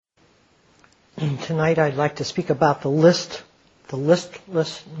Tonight I'd like to speak about the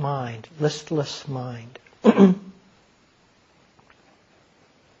listless mind. Listless mind.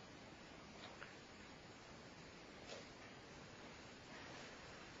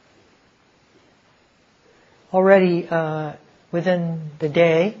 Already within the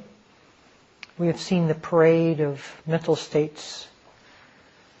day, we have seen the parade of mental states,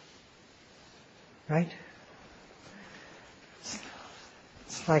 right?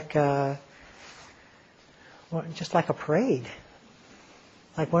 It's like just like a parade,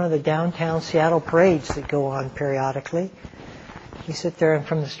 like one of the downtown Seattle parades that go on periodically. You sit there and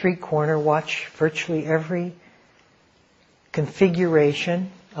from the street corner watch virtually every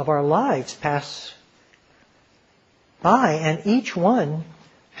configuration of our lives pass by, and each one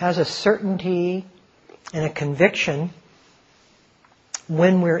has a certainty and a conviction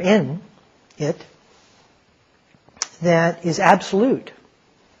when we're in it that is absolute.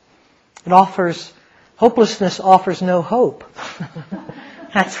 Hopelessness offers no hope.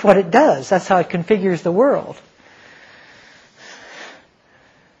 That's what it does. That's how it configures the world.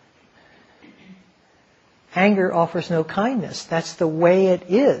 Anger offers no kindness. That's the way it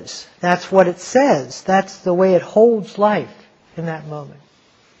is. That's what it says. That's the way it holds life in that moment.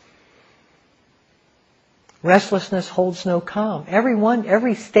 Restlessness holds no calm.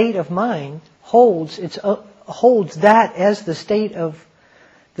 Every state of mind holds that as the state of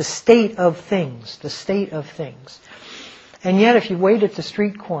things. The state of things. And yet, if you wait at the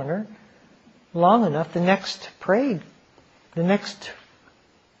street corner long enough, the next parade, the next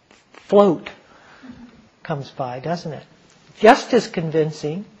float comes by, doesn't it? Just as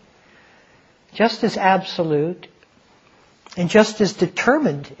convincing, just as absolute, and just as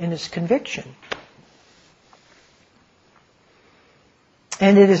determined in its conviction.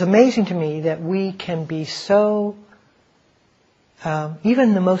 And it is amazing to me that we can be so,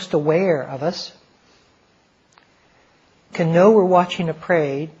 even the most aware of us, can know we're watching a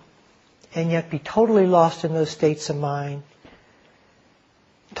parade and yet be totally lost in those states of mind,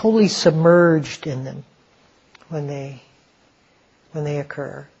 totally submerged in them when they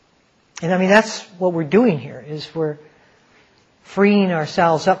occur. And I mean, that's what we're doing here, is we're freeing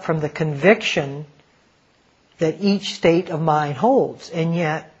ourselves up from the conviction that each state of mind holds. And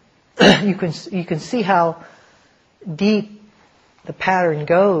yet, you can see how deep the pattern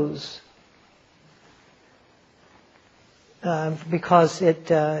goes, because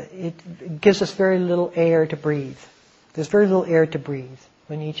it gives us very little air to breathe. There's very little air to breathe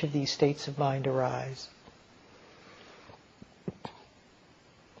when each of these states of mind arise.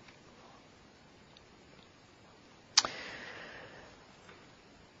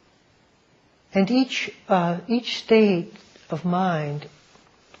 And each state of mind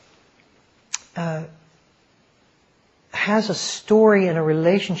has a story and a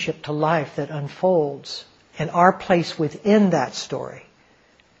relationship to life that unfolds, and our place within that story,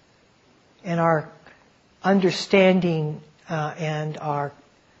 and our understanding and our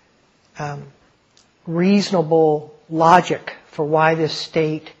reasonable logic for why this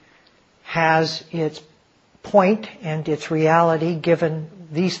state has its point and its reality, given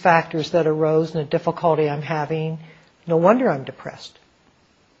these factors that arose and the difficulty I'm having. No wonder I'm depressed.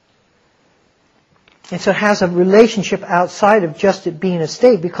 And so it has a relationship outside of just it being a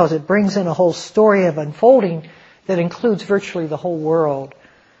state, because it brings in a whole story of unfolding that includes virtually the whole world.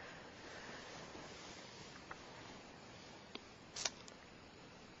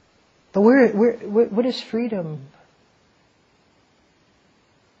 But what is freedom?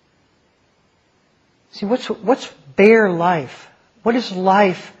 See, what's bare life? What is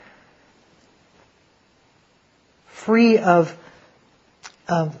life free of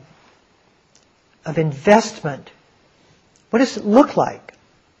investment? What does it look like?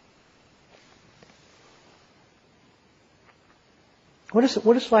 What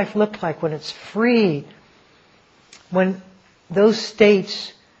does life look like when it's free? When those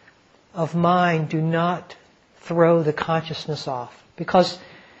states of mind do not throw the consciousness off? Because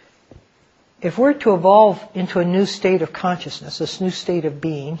if we're to evolve into a new state of consciousness, this new state of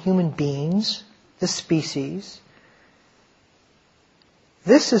being, human beings, this species,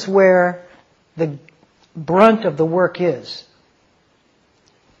 this is where the brunt of the work is,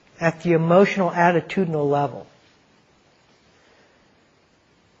 at the emotional, attitudinal level.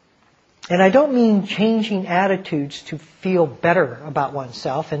 And I don't mean changing attitudes to feel better about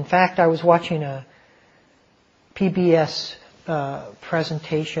oneself. In fact, I was watching a PBS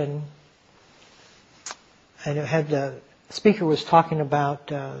presentation, and it had the speaker was talking about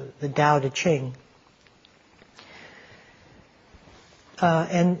the Tao Te Ching.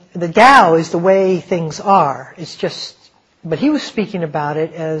 And the Tao is the way things are. It's just, but he was speaking about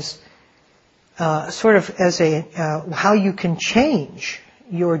it as sort of as how you can change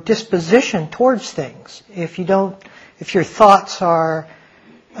your disposition towards things. If your thoughts are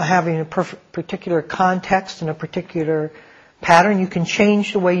having a particular context and a particular pattern, you can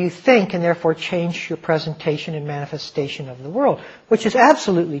change the way you think and therefore change your presentation and manifestation of the world, which is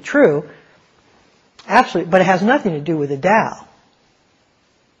absolutely true. Absolutely, but it has nothing to do with the Tao.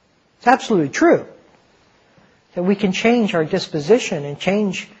 It's absolutely true that we can change our disposition and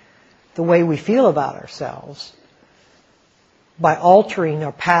change the way we feel about ourselves by altering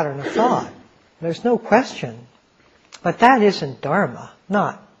our pattern of thought. There's no question. But that isn't Dharma.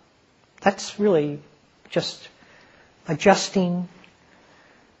 Not. That's really just adjusting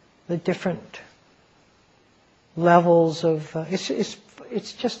the different levels of...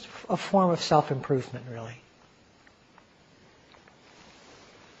 It's just a form of self-improvement, really.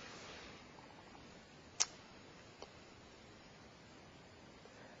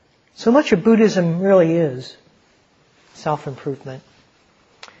 So much of Buddhism really is self-improvement.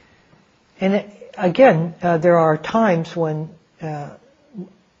 And again, there are times when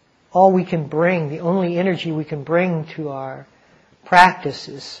all we can bring, the only energy we can bring to our practice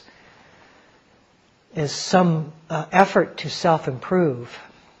is some effort to self-improve,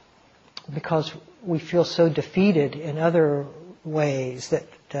 because we feel so defeated in other ways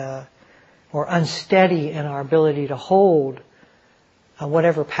that, or unsteady in our ability to hold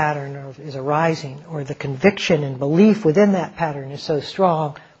whatever pattern is arising, or the conviction and belief within that pattern is so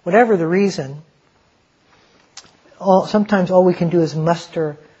strong, whatever the reason, sometimes all we can do is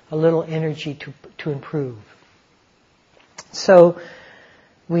muster a little energy to improve. So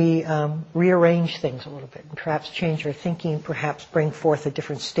we rearrange things a little bit, and perhaps change our thinking, perhaps bring forth a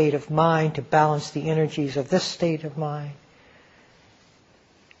different state of mind to balance the energies of this state of mind.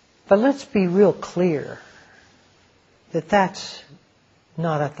 But let's be real clear that that's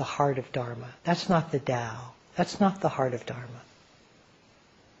not at the heart of Dharma. That's not the Tao. That's not the heart of Dharma.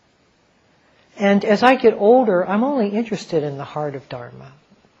 And as I get older, I'm only interested in the heart of Dharma.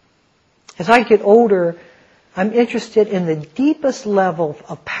 As I get older, I'm interested in the deepest level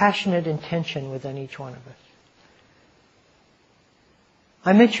of passionate intention within each one of us.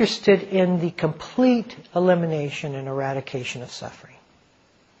 I'm interested in the complete elimination and eradication of suffering.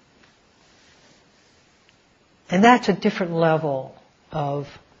 And that's a different level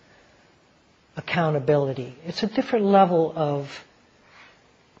of accountability. It's a different level of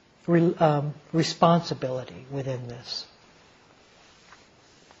responsibility within this.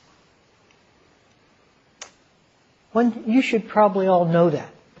 You should probably all know that,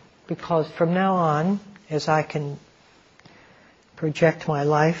 because from now on, as I can project my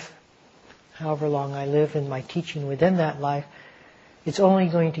life, however long I live in my teaching within that life, it's only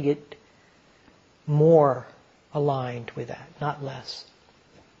going to get more aligned with that, not less.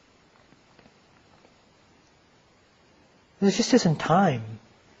 There just isn't time.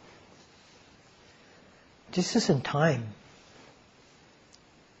 Just isn't time.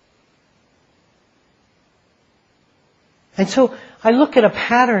 And so I look at a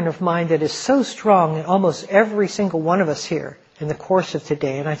pattern of mind that is so strong in almost every single one of us here in the course of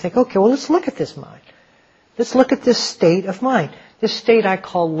today, and I think, okay, well, let's look at this mind. Let's look at this state of mind. This state I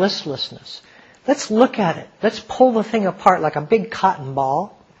call listlessness. Let's look at it. Let's pull the thing apart like a big cotton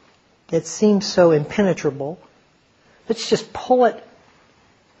ball that seems so impenetrable. Let's just pull it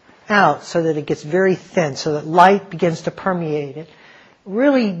out so that it gets very thin, so that light begins to permeate it.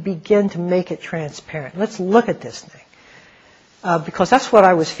 Really begin to make it transparent. Let's look at this thing. Because that's what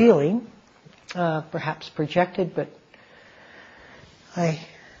I was feeling, perhaps projected, but I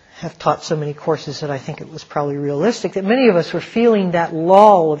have taught so many courses that I think it was probably realistic, that many of us were feeling that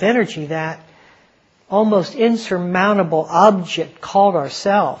lull of energy, that almost insurmountable object called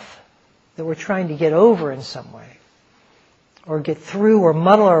ourself, that we're trying to get over in some way, or get through, or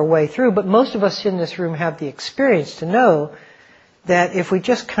muddle our way through. But most of us in this room have the experience to know that if we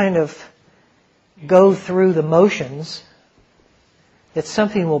just kind of go through the motions, that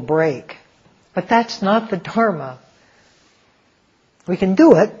something will break. But that's not the Dharma. We can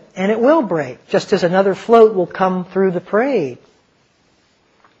do it, and it will break, just as another float will come through the parade.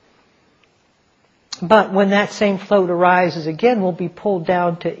 But when that same float arises again, we'll be pulled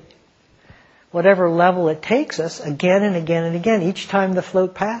down to whatever level it takes us again and again and again, each time the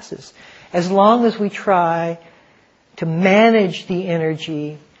float passes. As long as we try to manage the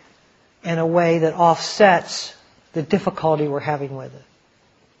energy in a way that offsets the difficulty we're having with it.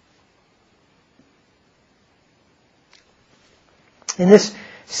 And this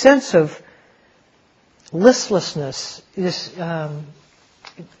sense of listlessness is, to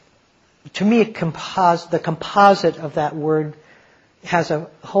me, the composite of that word has a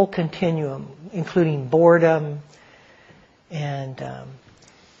whole continuum. including boredom and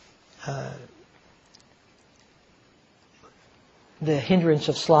the hindrance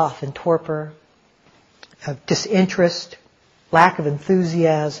of sloth and torpor, of disinterest, lack of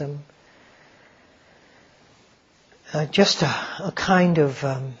enthusiasm, just a kind of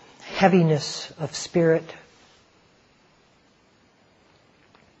heaviness of spirit.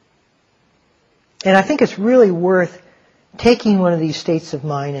 And I think it's really worth taking one of these states of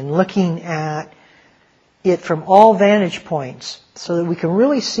mind and looking at it from all vantage points so that we can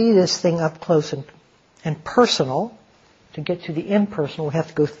really see this thing up close and personal. To get to the impersonal, we have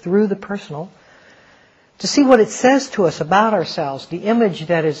to go through the personal to see what it says to us about ourselves, the image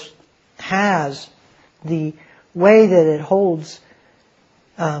that has, the way that it holds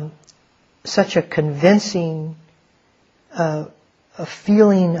such a convincing a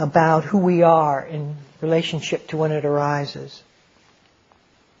feeling about who we are in relationship to when it arises.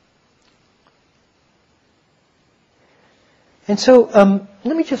 And so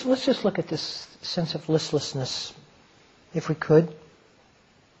let's just look at this sense of listlessness, if we could.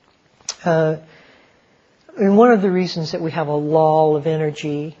 And one of the reasons that we have a lull of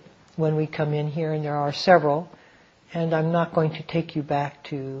energy when we come in here, and there are several, and I'm not going to take you back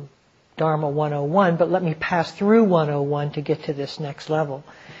to Dharma 101, but let me pass through 101 to get to this next level.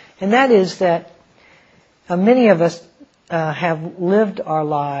 And that is that many of us have lived our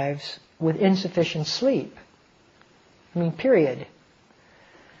lives with insufficient sleep. I mean, period.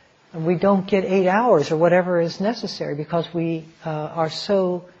 And we don't get 8 hours or whatever is necessary because we are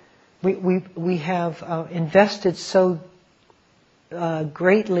so, we have invested so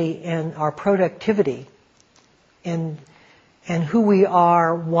greatly in our productivity and who we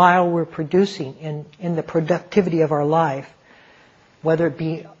are while we're producing in the productivity of our life, whether it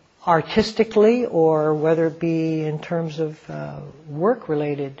be artistically or whether it be in terms of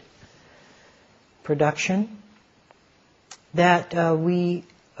work-related production, that we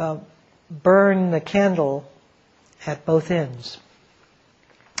burn the candle at both ends.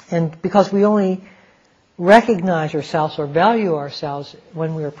 And because we only recognize ourselves or value ourselves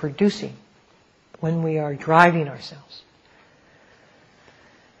when we are producing, when we are driving ourselves.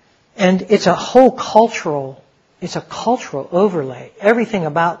 And it's a whole cultural overlay. Everything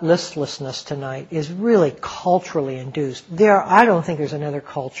about listlessness tonight is really culturally induced. I don't think there's another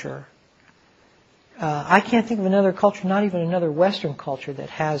culture. I can't think of another culture, not even another Western culture,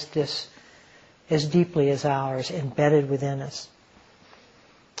 that has this as deeply as ours embedded within us.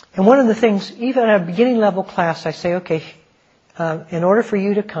 And one of the things, even at a beginning level class, I say, okay, in order for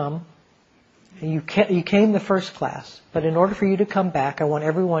you to come, you came the first class, but in order for you to come back, I want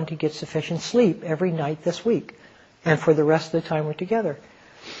everyone to get sufficient sleep every night this week and for the rest of the time we're together.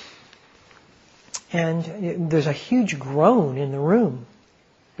 And there's a huge groan in the room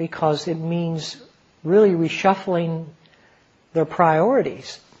because it means really reshuffling their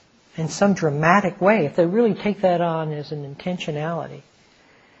priorities in some dramatic way, if they really take that on as an intentionality.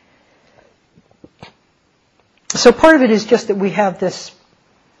 So part of it is just that we have this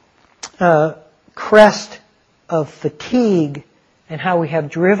crest of fatigue and how we have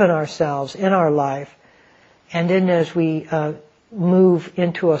driven ourselves in our life. And then as we move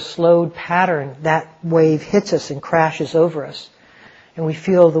into a slowed pattern, that wave hits us and crashes over us. And we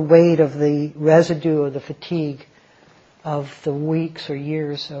feel the weight of the residue of the fatigue of the weeks or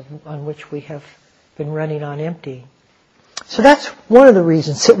years on which we have been running on empty. So that's one of the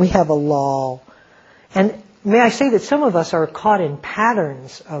reasons that we have a lull. And may I say that some of us are caught in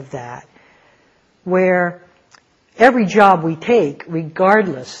patterns of that, where every job we take,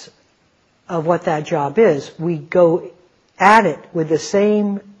 regardless of what that job is, we go at it with the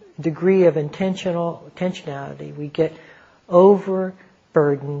same degree of intentionality. We get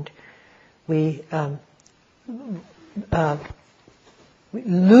overburdened. We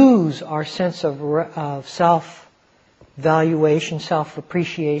lose our sense of self-valuation,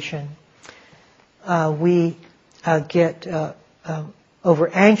 self-appreciation. We get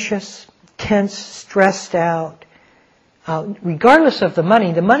over-anxious, tense, stressed out. Regardless of the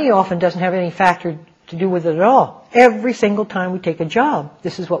money often doesn't have any factor to do with it at all. Every single time we take a job,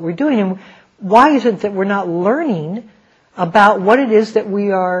 this is what we're doing. And why is it that we're not learning about what it is that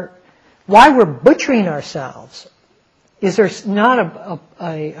we are, why we're butchering ourselves? Is there not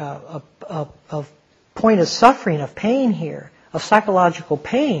a point of suffering, of pain here, of psychological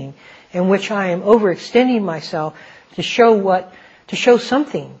pain, in which I am overextending myself to show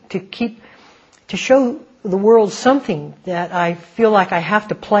something, to show the world something that I feel like I have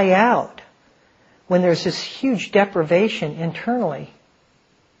to play out when there's this huge deprivation internally?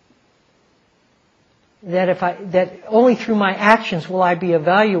 that only through my actions will I be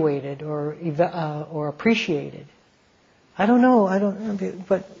evaluated or appreciated. I don't know,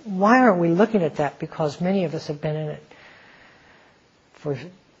 but why aren't we looking at that? Because many of us have been in it for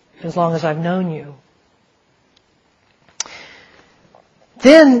as long as I've known you.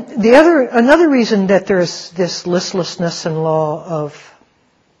 Then another reason that there's this listlessness and law of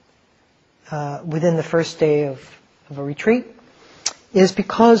within the first day of a retreat is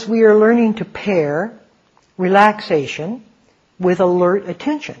because we are learning to pair relaxation with alert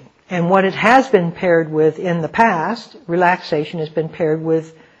attention. And what it has been paired with in the past, relaxation has been paired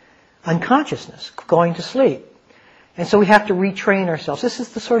with unconsciousness, going to sleep. And so we have to retrain ourselves. This is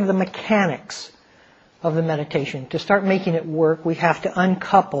the sort of the mechanics of the meditation. To start making it work, we have to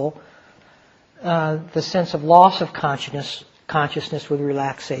uncouple the sense of loss of consciousness with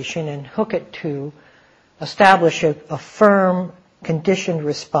relaxation and hook it to establish a firm, conditioned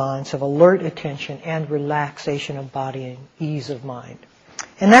response of alert attention and relaxation of body and ease of mind.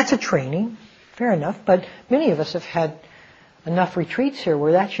 And that's a training, fair enough, but many of us have had enough retreats here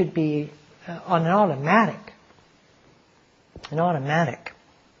where that should be on an automatic. An automatic.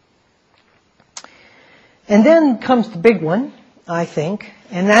 And then comes the big one, I think,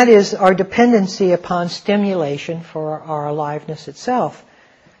 and that is our dependency upon stimulation for our aliveness itself.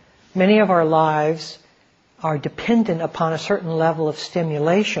 Many of our lives are dependent upon a certain level of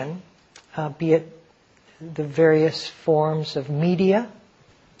stimulation, be it the various forms of media,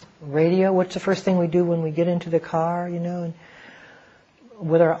 radio. What's the first thing we do when we get into the car, and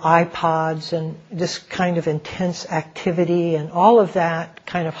with our iPods and this kind of intense activity and all of that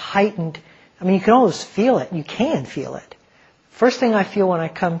kind of heightened. I mean, you can always feel it. You can feel it. First thing I feel when I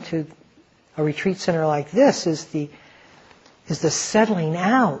come to a retreat center like this is the settling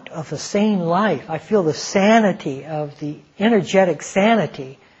out of the sane life. I feel the sanity of the energetic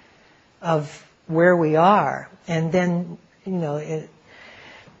sanity of where we are. And then,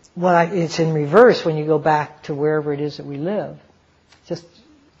 it's in reverse when you go back to wherever it is that we live. It just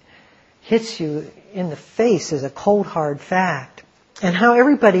hits you in the face as a cold, hard fact. And how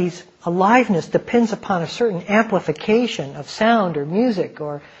everybody's aliveness depends upon a certain amplification of sound or music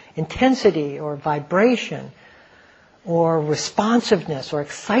or intensity or vibration or responsiveness or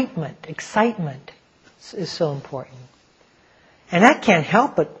excitement. Excitement is so important. And that can't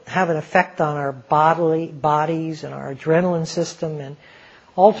help but have an effect on our bodies and our adrenaline system and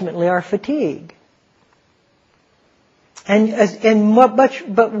ultimately our fatigue.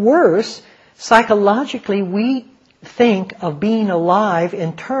 But worse, psychologically we think of being alive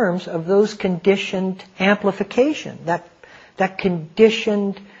in terms of those conditioned amplification, that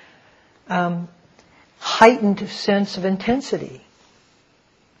conditioned heightened sense of intensity.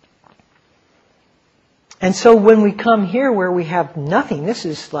 And so when we come here where we have nothing, this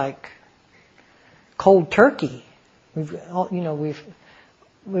is like cold turkey.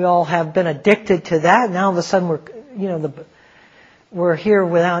 We all have been addicted to that. Now all of a sudden we're here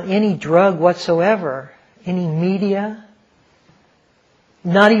without any drug whatsoever, any media.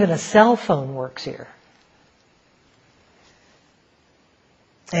 Not even a cell phone works here.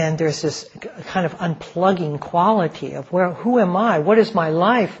 And there's this kind of unplugging quality of who am I? What is my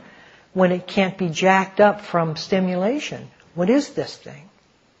life when it can't be jacked up from stimulation? What is this thing?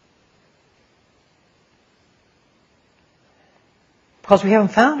 Because we haven't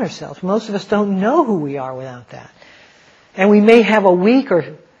found ourselves. Most of us don't know who we are without that. And we may have a week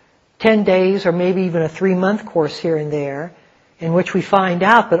or 10 days or maybe even a 3-month course here and there in which we find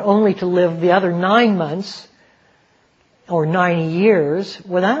out, but only to live the other 9 months or 90 years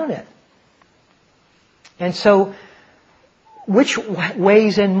without it. And so, which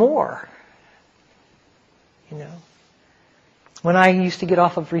weighs in more? When I used to get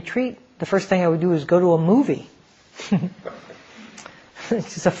off of retreat, the first thing I would do is go to a movie.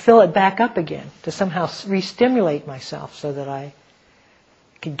 Just to fill it back up again, to somehow re-stimulate myself so that I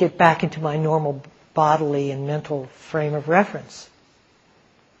could get back into my normal bodily and mental frame of reference.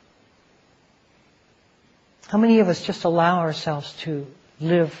 How many of us just allow ourselves to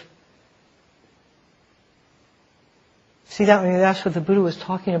live? See, that's what the Buddha was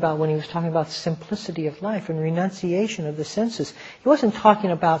talking about when he was talking about the simplicity of life and renunciation of the senses. He wasn't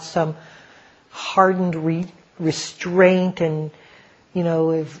talking about some hardened restraint and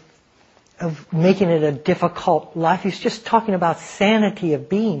of making it a difficult life. He's just talking about sanity of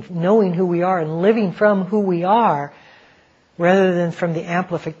being, knowing who we are and living from who we are rather than from the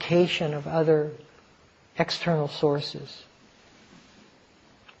amplification of other external sources.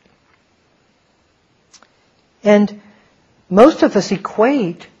 And most of us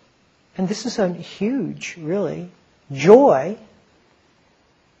equate, and this is a huge, really, joy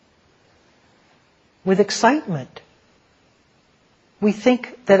with excitement. We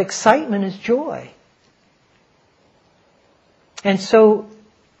think that excitement is joy. And so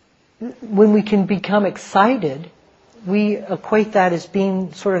when we can become excited, we equate that as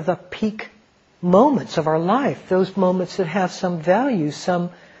being sort of the peak moments of our life. Those moments that have some value,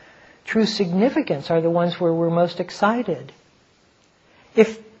 some true significance are the ones where we're most excited.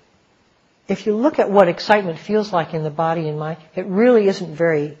 If you look at what excitement feels like in the body and mind, it really isn't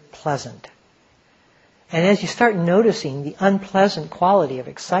very pleasant. And as you start noticing the unpleasant quality of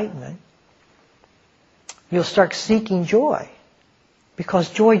excitement, you'll start seeking joy. Because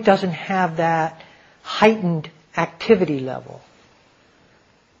joy doesn't have that heightened activity level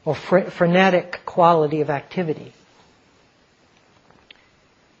or frenetic quality of activity.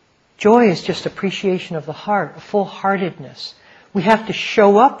 Joy is just appreciation of the heart, a full-heartedness. We have to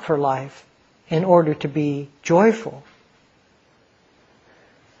show up for life in order to be joyful.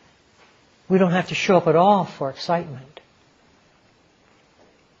 We don't have to show up at all for excitement.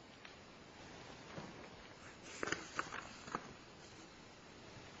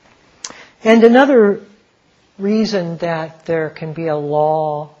 And another reason that there can be a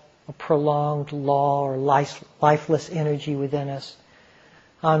prolonged law or lifeless energy within us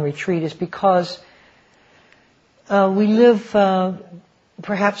on retreat is because we live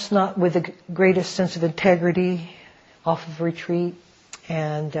perhaps not with the greatest sense of integrity off of retreat,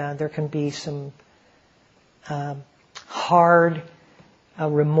 and there can be some hard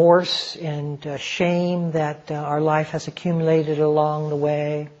remorse and shame that our life has accumulated along the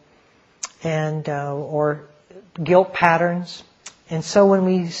way, and or guilt patterns. And so when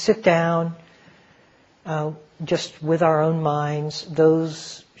we sit down just with our own minds,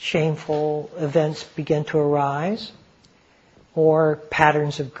 those shameful events begin to arise, or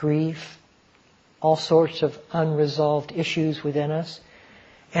patterns of grief, all sorts of unresolved issues within us.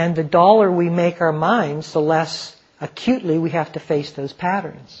 And the duller we make our minds, the less acutely we have to face those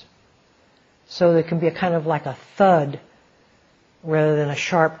patterns. So there can be a kind of like a thud rather than a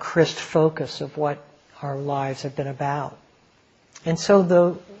sharp, crisp focus of what our lives have been about. And so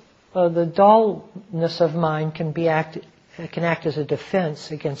the dullness of mind can act as a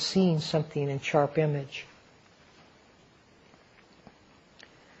defense against seeing something in sharp image.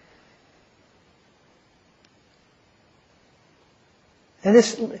 And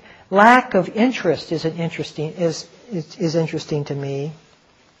this lack of interest is interesting to me.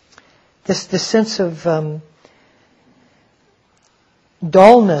 This sense of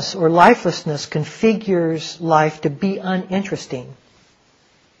dullness or lifelessness configures life to be uninteresting.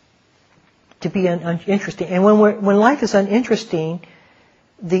 To be uninteresting. And when life is uninteresting,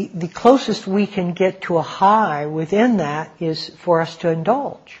 the closest we can get to a high within that is for us to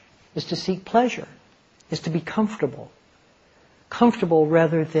indulge, is to seek pleasure, is to be comfortable. Comfortable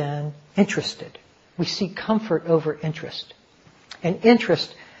rather than interested. We seek comfort over interest. And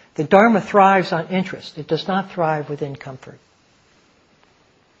interest, the Dharma thrives on interest. It does not thrive within comfort.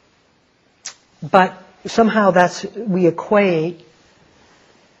 But somehow we equate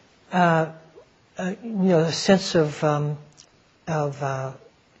a sense of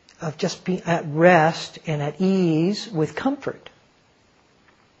just being at rest and at ease with comfort.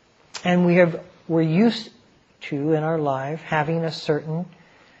 And we're used to in our life having a certain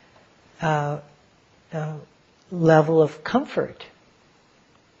level of comfort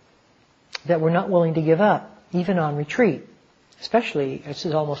that we're not willing to give up, even on retreat. Especially, this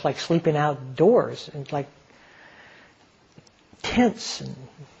is almost like sleeping outdoors and like tents and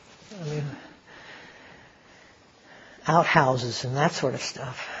outhouses and that sort of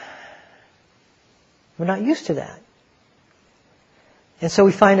stuff. We're not used to that. And so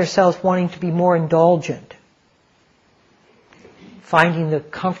we find ourselves wanting to be more indulgent. Finding the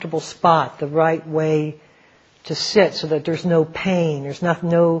comfortable spot, the right way to sit so that there's no pain,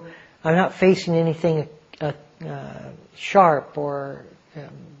 I'm not facing anything sharp or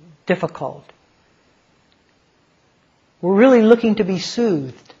difficult. We're really looking to be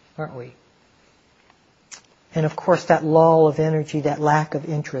soothed, aren't we? And of course that lull of energy, that lack of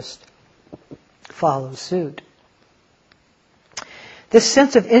interest follows suit. This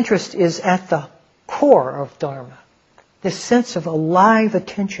sense of interest is at the core of Dharma. This sense of alive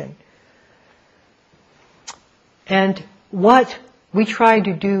attention. And what we try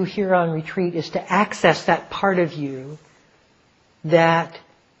to do here on retreat is to access that part of you that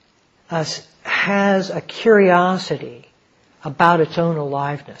has a curiosity about its own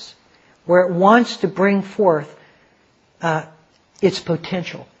aliveness, where it wants to bring forth its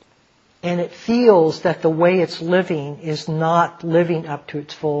potential. And it feels that the way it's living is not living up to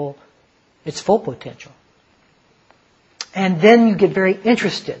its full potential. And then you get very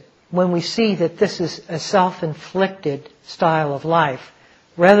interested when we see that this is a self-inflicted style of life,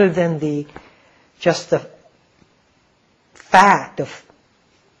 rather than just the fact of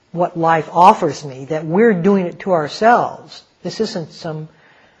what life offers me, that we're doing it to ourselves. This isn't some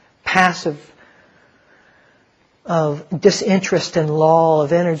passive of disinterest and law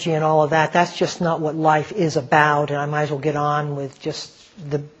of energy and all of that. That's just not what life is about, and I might as well get on with just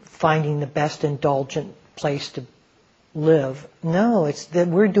finding the best indulgent place to live. No, it's that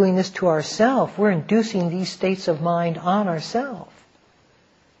we're doing this to ourselves. We're inducing these states of mind on ourselves.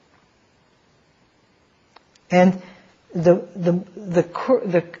 And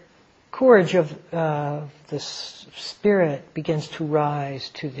the courage of the spirit begins to rise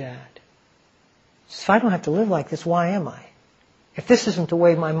to that. So if I don't have to live like this, why am I? If this isn't the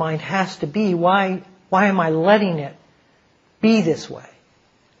way my mind has to be, why am I letting it be this way?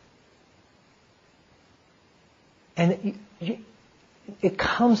 And it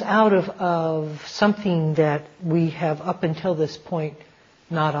comes out of something that we have up until this point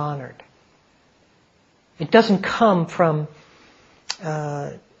not honored. It doesn't come from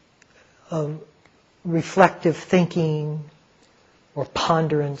reflective thinking or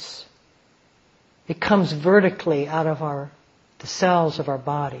ponderance. It comes vertically out of the cells of our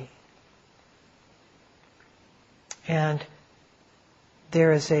body. And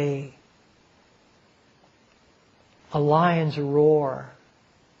there is a lion's roar,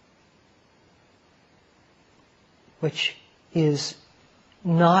 which is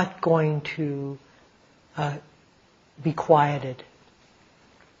not going to be quieted.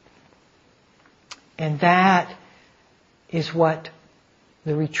 And that is what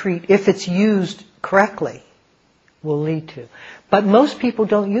the retreat, if it's used correctly, will lead to. But most people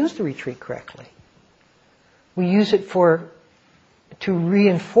don't use the retreat correctly. We use it to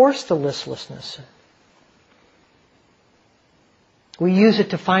reinforce the listlessness. We use it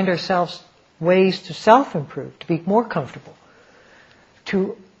to find ourselves ways to self-improve, to be more comfortable,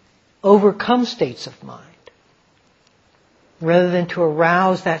 to overcome states of mind, rather than to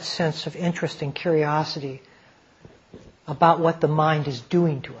arouse that sense of interest and curiosity about what the mind is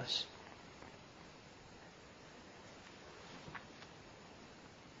doing to us.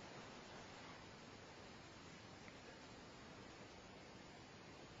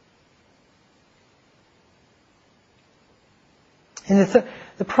 And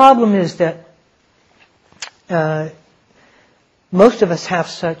the problem is that most of us have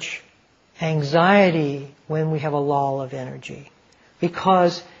such anxiety when we have a lull of energy,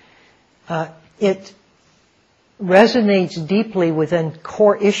 because it resonates deeply within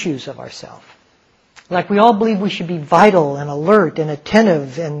core issues of ourself. Like we all believe we should be vital and alert and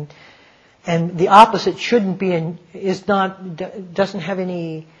attentive, and the opposite shouldn't be and doesn't have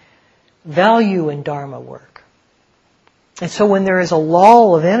any value in Dharma work. And so when there is a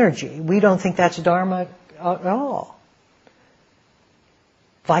lull of energy, we don't think that's Dharma at all.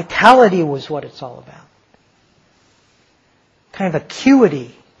 Vitality was what it's all about. Kind of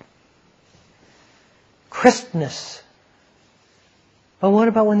acuity, crispness. But what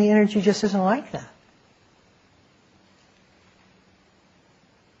about when the energy just isn't like that?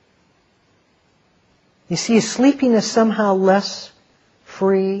 You see, is sleepiness somehow less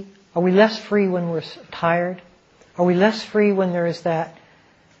free? Are we less free when we're tired? Are we less free when there is that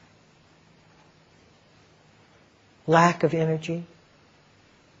lack of energy?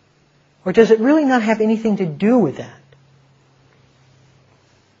 Or does it really not have anything to do with that?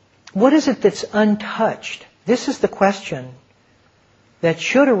 What is it that's untouched? This is the question that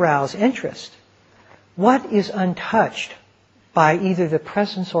should arouse interest. What is untouched by either the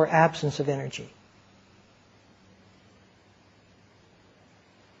presence or absence of energy?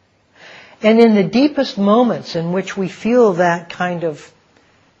 And in the deepest moments in which we feel that kind of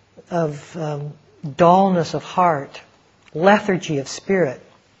dullness of heart, lethargy of spirit,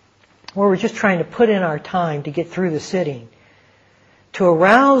 where we're just trying to put in our time to get through the sitting, to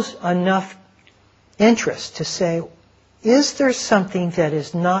arouse enough interest to say, is there something that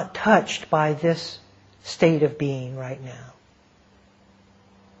is not touched by this state of being right now?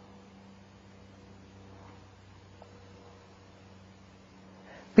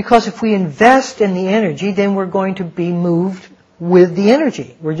 Because if we invest in the energy, then we're going to be moved with the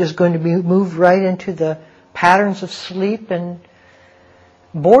energy. We're just going to be moved right into the patterns of sleep and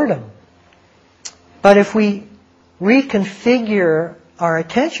boredom. But if we reconfigure our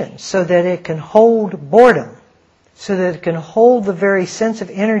attention so that it can hold boredom, so that it can hold the very sense of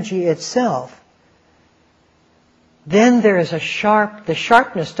energy itself, then there is the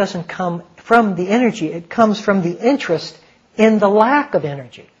sharpness doesn't come from the energy, it comes from the interest in the lack of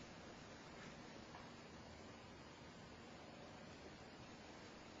energy.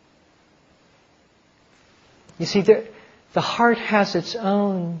 You see, the heart has its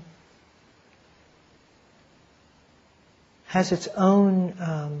own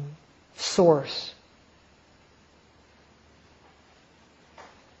source.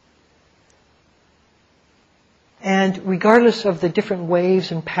 And regardless of the different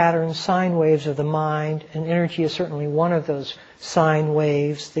waves and patterns, sine waves of the mind, and energy is certainly one of those sine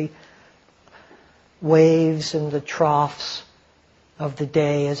waves, the waves and the troughs of the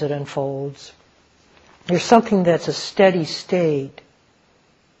day as it unfolds. There's something that's a steady state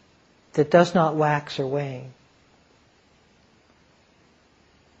that does not wax or wane.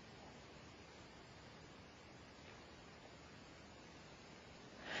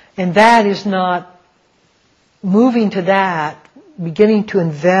 And that is not moving to that, beginning to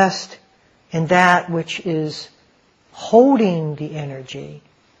invest in that which is holding the energy,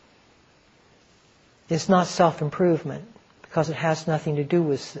 is not self-improvement, because it has nothing to do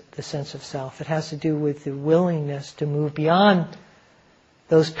with the sense of self. It has to do with the willingness to move beyond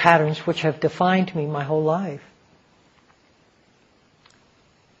those patterns which have defined me my whole life.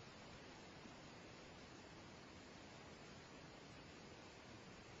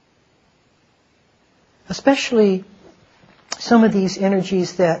 Especially some of these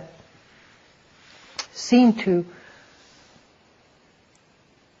energies that seem to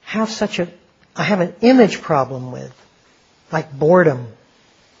have I have an image problem with, like boredom.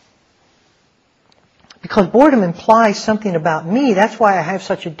 Because boredom implies something about me, that's why I have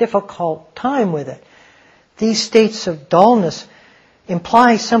such a difficult time with it. These states of dullness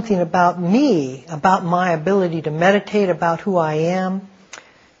imply something about me, about my ability to meditate, about who I am.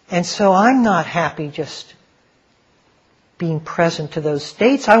 And so I'm not happy just being present to those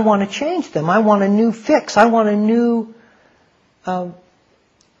states. I want to change them. I want a new fix. I want a new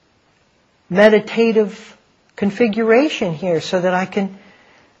meditative configuration here so that I can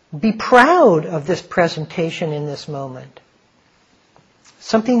be proud of this presentation in this moment.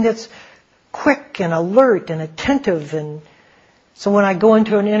 Something that's quick and alert and attentive. And so when I go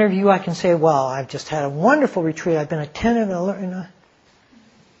into an interview, I can say, well, I've just had a wonderful retreat. I've been attentive and alert.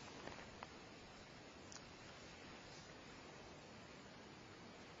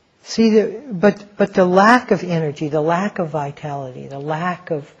 See, but the lack of energy, the lack of vitality, the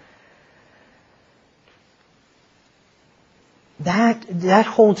lack of that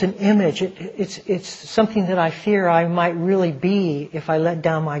holds an image. It's something that I fear I might really be if I let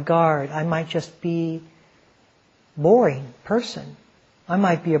down my guard. I might just be boring person. I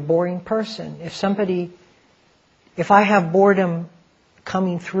might be a boring person. If I have boredom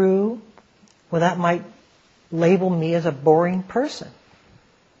coming through, well, that might label me as a boring person.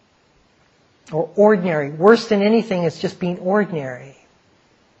 Or ordinary. Worse than anything is just being ordinary.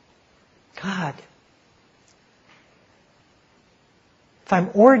 God. If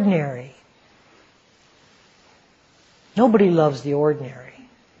I'm ordinary, nobody loves the ordinary.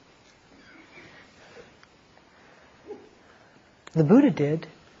 The Buddha did.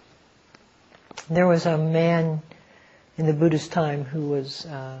 There was a man in the Buddha's time who was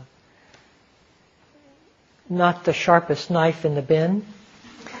not the sharpest knife in the bin.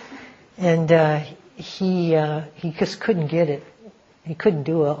 And he just couldn't get it. He couldn't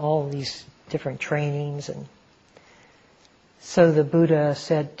do all these different trainings. And so the Buddha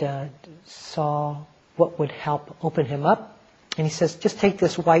saw what would help open him up. And he says, just take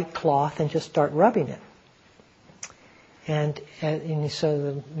this white cloth and just start rubbing it. And so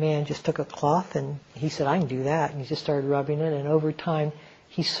the man just took a cloth and he said, I can do that. And he just started rubbing it. And over time,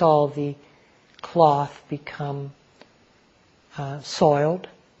 he saw the cloth become soiled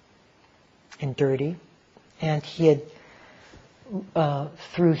and dirty, and he had,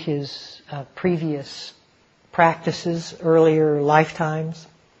 through his previous practices, earlier lifetimes,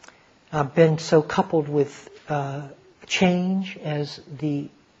 been so coupled with change as the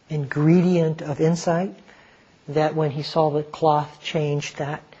ingredient of insight that when he saw the cloth change,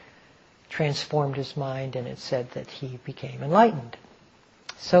 that transformed his mind, and it said that he became enlightened.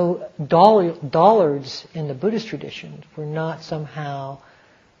 So dullards in the Buddhist tradition were not somehow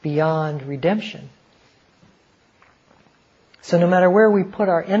beyond redemption. So no matter where we put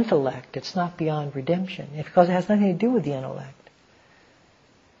our intellect, it's not beyond redemption, because it has nothing to do with the intellect.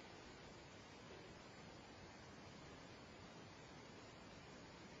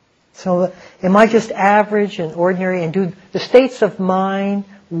 So am I just average and ordinary, and do the states of mind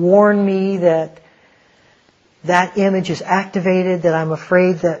warn me that that image is activated, that I'm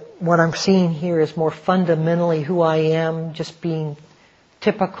afraid that what I'm seeing here is more fundamentally who I am, just being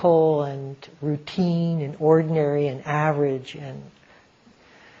typical and routine and ordinary and average, and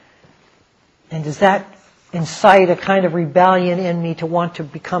does that incite a kind of rebellion in me to want to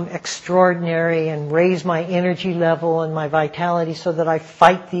become extraordinary and raise my energy level and my vitality so that I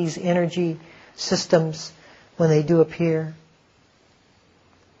fight these energy systems when they do appear.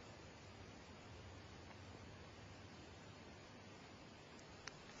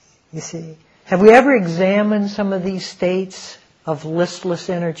 You see, have we ever examined some of these states of listless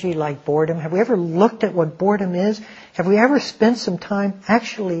energy like boredom? Have we ever looked at what boredom is? Have we ever spent some time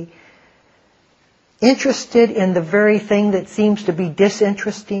actually interested in the very thing that seems to be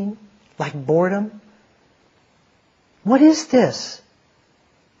disinteresting, like boredom? What is this?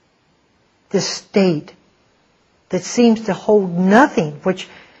 This state that seems to hold nothing, which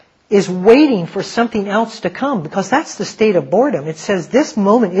is waiting for something else to come, because that's the state of boredom. It says this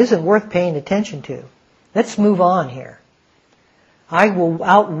moment isn't worth paying attention to. Let's move on here. I will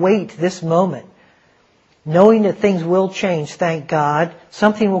outwait this moment, knowing that things will change, thank God.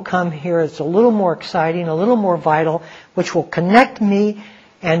 Something will come here that's a little more exciting, a little more vital, which will connect me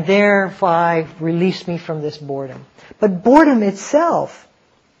and thereby release me from this boredom. But boredom itself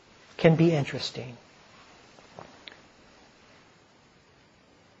can be interesting.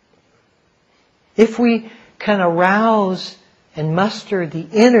 If we can arouse and muster the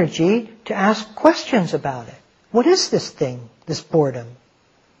energy to ask questions about it. What is this thing, this boredom?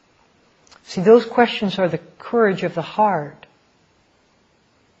 See, those questions are the courage of the heart.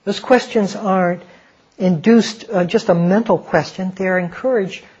 Those questions aren't induced just a mental question. They're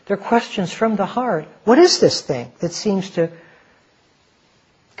encouraged. They're questions from the heart. What is this thing that seems to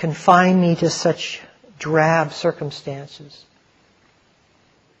confine me to such drab circumstances?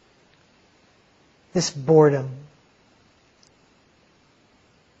 This boredom.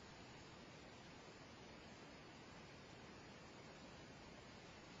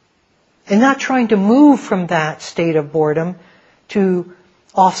 And not trying to move from that state of boredom to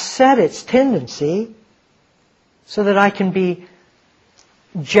offset its tendency so that I can be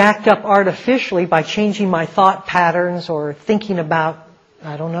jacked up artificially by changing my thought patterns or thinking about,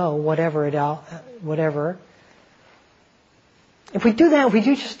 I don't know, whatever. If we do that, if we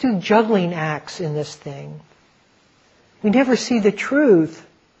just do juggling acts in this thing, we never see the truth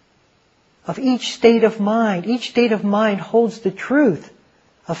of each state of mind. Each state of mind holds the truth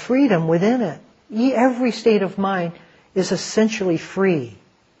of freedom within it. Every state of mind is essentially free.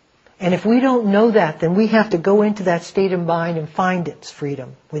 And if we don't know that, then we have to go into that state of mind and find its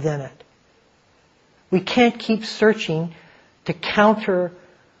freedom within it. We can't keep searching to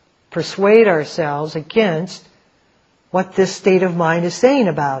persuade ourselves against what this state of mind is saying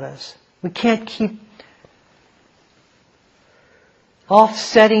about us. We can't keep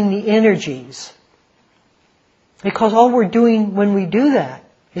offsetting the energies. Because all we're doing when we do that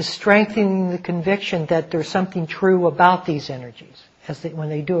is strengthening the conviction that there's something true about these energies when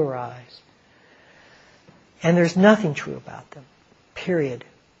they do arise. And there's nothing true about them. Period.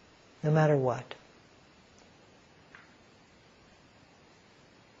 No matter what.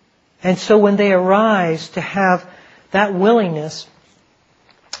 And so when they arise, to have that willingness,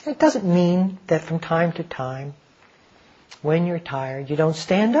 it doesn't mean that from time to time, when you're tired, you don't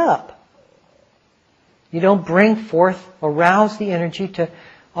stand up. You don't bring forth, arouse the energy to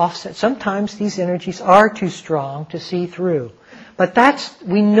offset. Sometimes these energies are too strong to see through. But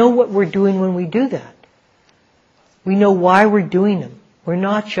we know what we're doing when we do that. We know why we're doing them. We're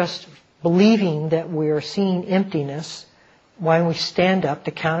not just believing that we're seeing emptiness when we stand up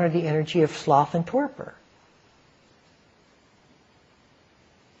to counter the energy of sloth and torpor.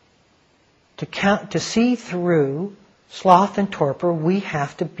 To see through sloth and torpor, we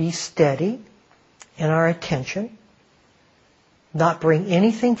have to be steady in our attention, not bring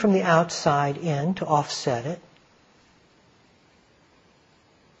anything from the outside in to offset it,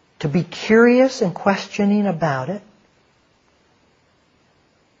 to be curious and questioning about it,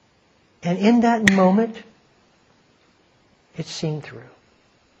 and in that moment, it's seen through.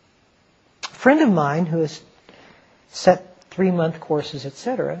 A friend of mine who has set 3-month courses,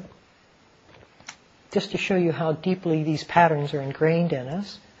 etc., just to show you how deeply these patterns are ingrained in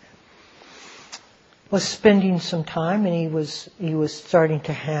us, was spending some time, and he was starting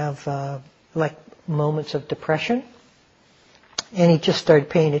to have moments of depression, and he just started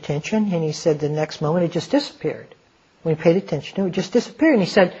paying attention, and he said the next moment it just disappeared. When he paid attention to it, it just disappeared, and he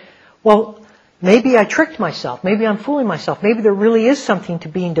said, well, maybe I tricked myself, maybe I'm fooling myself, maybe there really is something to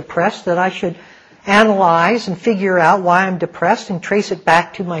being depressed that I should analyze and figure out why I'm depressed and trace it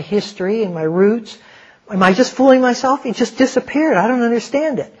back to my history and my roots. Am I just fooling myself? It just disappeared. I don't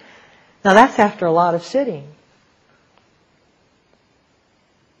understand it. Now that's after a lot of sitting.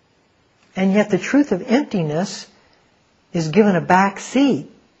 And yet the truth of emptiness is given a back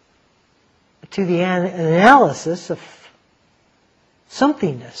seat to the analysis of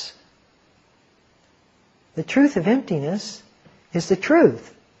somethingness. The truth of emptiness is the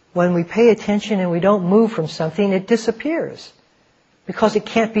truth. When we pay attention and we don't move from something, it disappears. Because it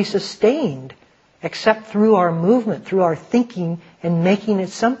can't be sustained except through our movement, through our thinking and making it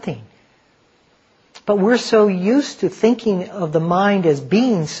something. But we're so used to thinking of the mind as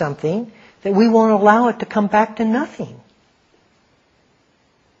being something that we won't allow it to come back to nothing.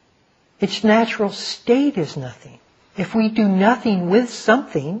 Its natural state is nothing. If we do nothing with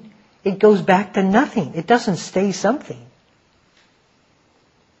something, it goes back to nothing. It doesn't stay something.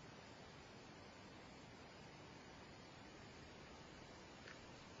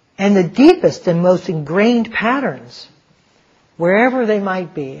 And the deepest and most ingrained patterns, wherever they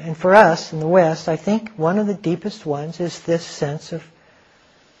might be, and for us in the West, I think one of the deepest ones is this sense of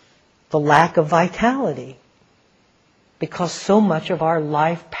the lack of vitality. Because so much of our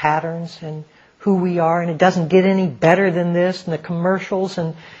life patterns and who we are, and it doesn't get any better than this, and the commercials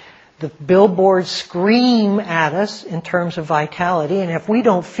and the billboards scream at us in terms of vitality, and if we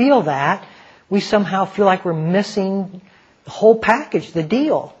don't feel that, we somehow feel like we're missing the whole package, the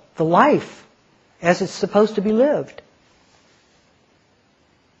deal, the life as it's supposed to be lived.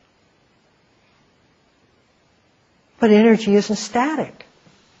 But energy isn't static.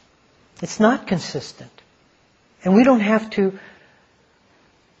 It's not consistent. And we don't have to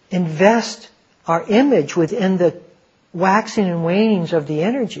invest our image within the waxing and wanings of the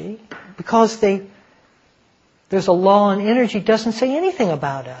energy, because there's a law in energy that doesn't say anything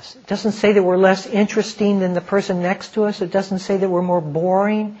about us. It doesn't say that we're less interesting than the person next to us. It doesn't say that we're more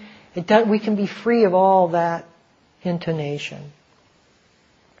boring. We can be free of all that intonation.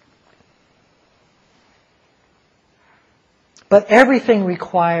 But everything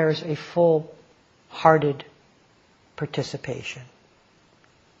requires a full-hearted participation.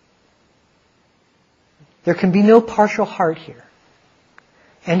 There can be no partial heart here.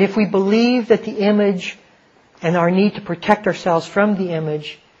 And if we believe that the image and our need to protect ourselves from the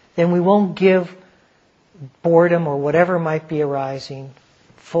image, then we won't give boredom or whatever might be arising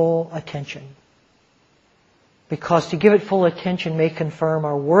full attention. Because to give it full attention may confirm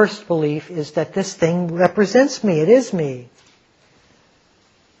our worst belief is that this thing represents me, it is me.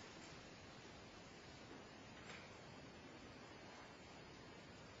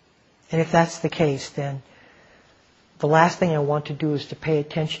 And if that's the case, then the last thing I want to do is to pay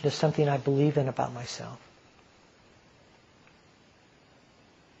attention to something I believe in about myself.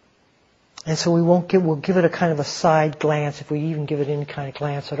 And so we'll give it a kind of a side glance, if we even give it any kind of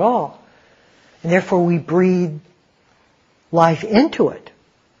glance at all. And therefore we breathe life into it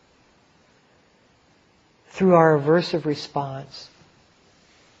through our aversive response.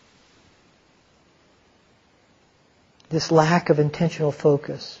 This lack of intentional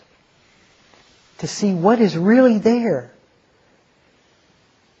focus. To see what is really there.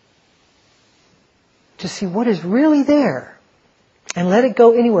 To see what is really there. And let it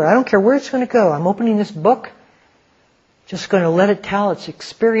go anywhere. I don't care where it's going to go. I'm opening this book. Just going to let it tell its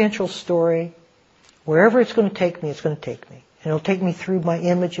experiential story. Wherever it's going to take me, it's going to take me. And it'll take me through my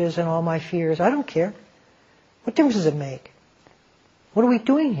images and all my fears. I don't care. What difference does it make? What are we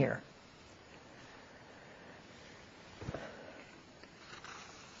doing here?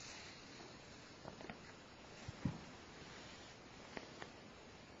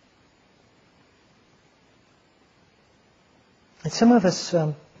 And some of us,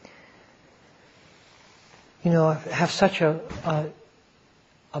 have such a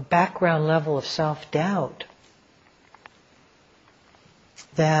background level of self-doubt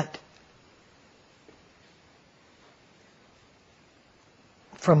that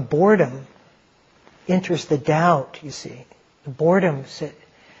from boredom enters the doubt, you see. The boredom,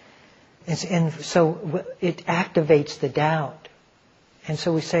 and so it activates the doubt. And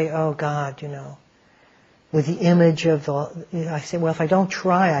so we say, oh God, with the image of I say, well, if I don't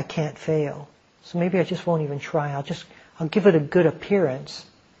try, I can't fail. So maybe I just won't even try. I'll give it a good appearance,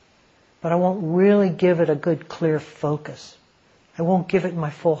 but I won't really give it a good, clear focus. I won't give it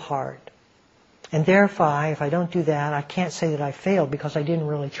my full heart. And therefore, if I don't do that, I can't say that I failed because I didn't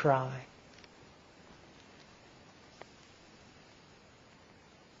really try.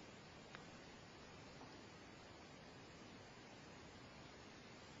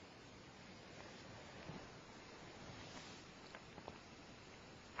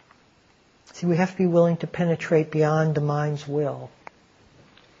 See, we have to be willing to penetrate beyond the mind's will,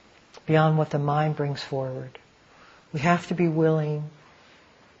 beyond what the mind brings forward. We have to be willing,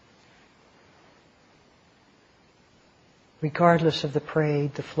 regardless of the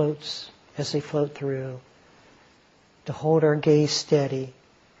parade, the floats as they float through, to hold our gaze steady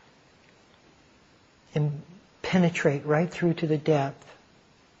and penetrate right through to the depth.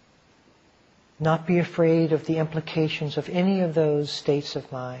 Not be afraid of the implications of any of those states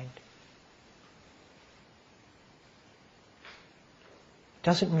of mind.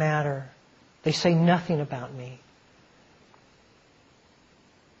 Doesn't matter. They say nothing about me.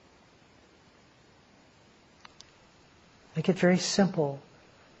 Make it very simple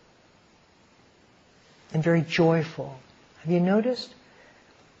and very joyful. Have you noticed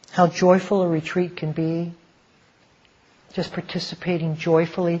how joyful a retreat can be? Just participating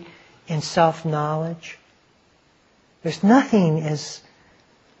joyfully in self-knowledge. There's nothing as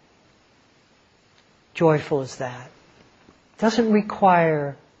joyful as that. Doesn't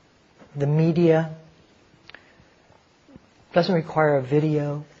require the media, doesn't require a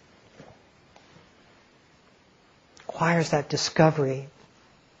video. Requires that discovery,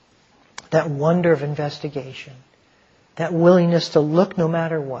 that wonder of investigation, that willingness to look no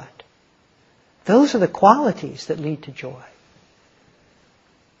matter what. Those are the qualities that lead to joy.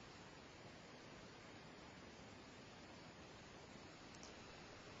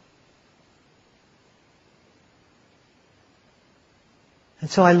 And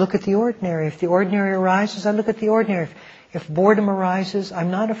so I look at the ordinary. If the ordinary arises, I look at the ordinary. If boredom arises,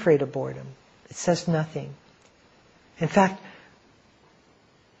 I'm not afraid of boredom. It says nothing. In fact,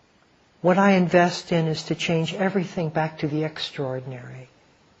 what I invest in is to change everything back to the extraordinary.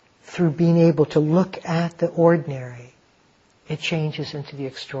 Through being able to look at the ordinary, it changes into the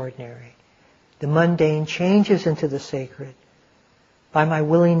extraordinary. The mundane changes into the sacred by my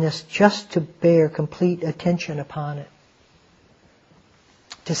willingness just to bear complete attention upon it.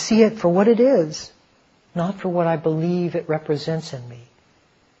 To see it for what it is, not for what I believe it represents in me.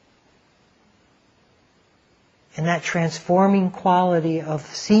 And that transforming quality of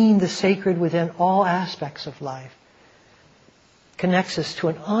seeing the sacred within all aspects of life connects us to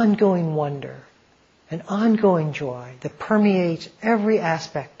an ongoing wonder, an ongoing joy that permeates every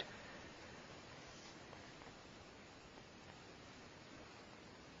aspect.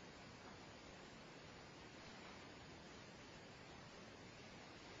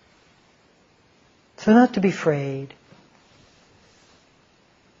 So not to be afraid.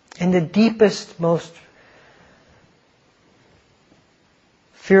 In the deepest, most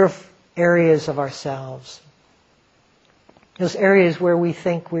fearful areas of ourselves, those areas where we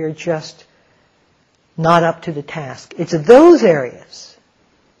think we're just not up to the task, it's those areas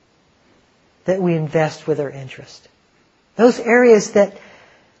that we invest with our interest. Those areas that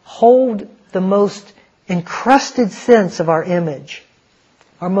hold the most encrusted sense of our image,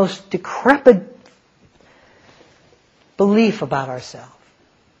 our most decrepit belief about ourselves.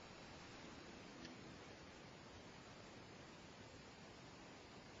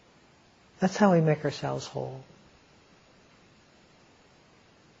 That's how we make ourselves whole.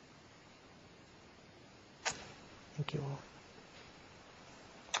 Thank you all.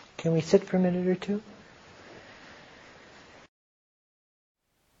 Can we sit for a minute or two?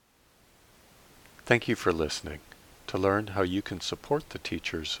 Thank you for listening. To learn how you can support the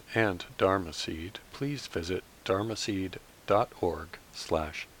teachers and Dharma Seed, please visit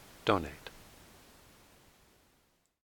dharmaseed.org/donate.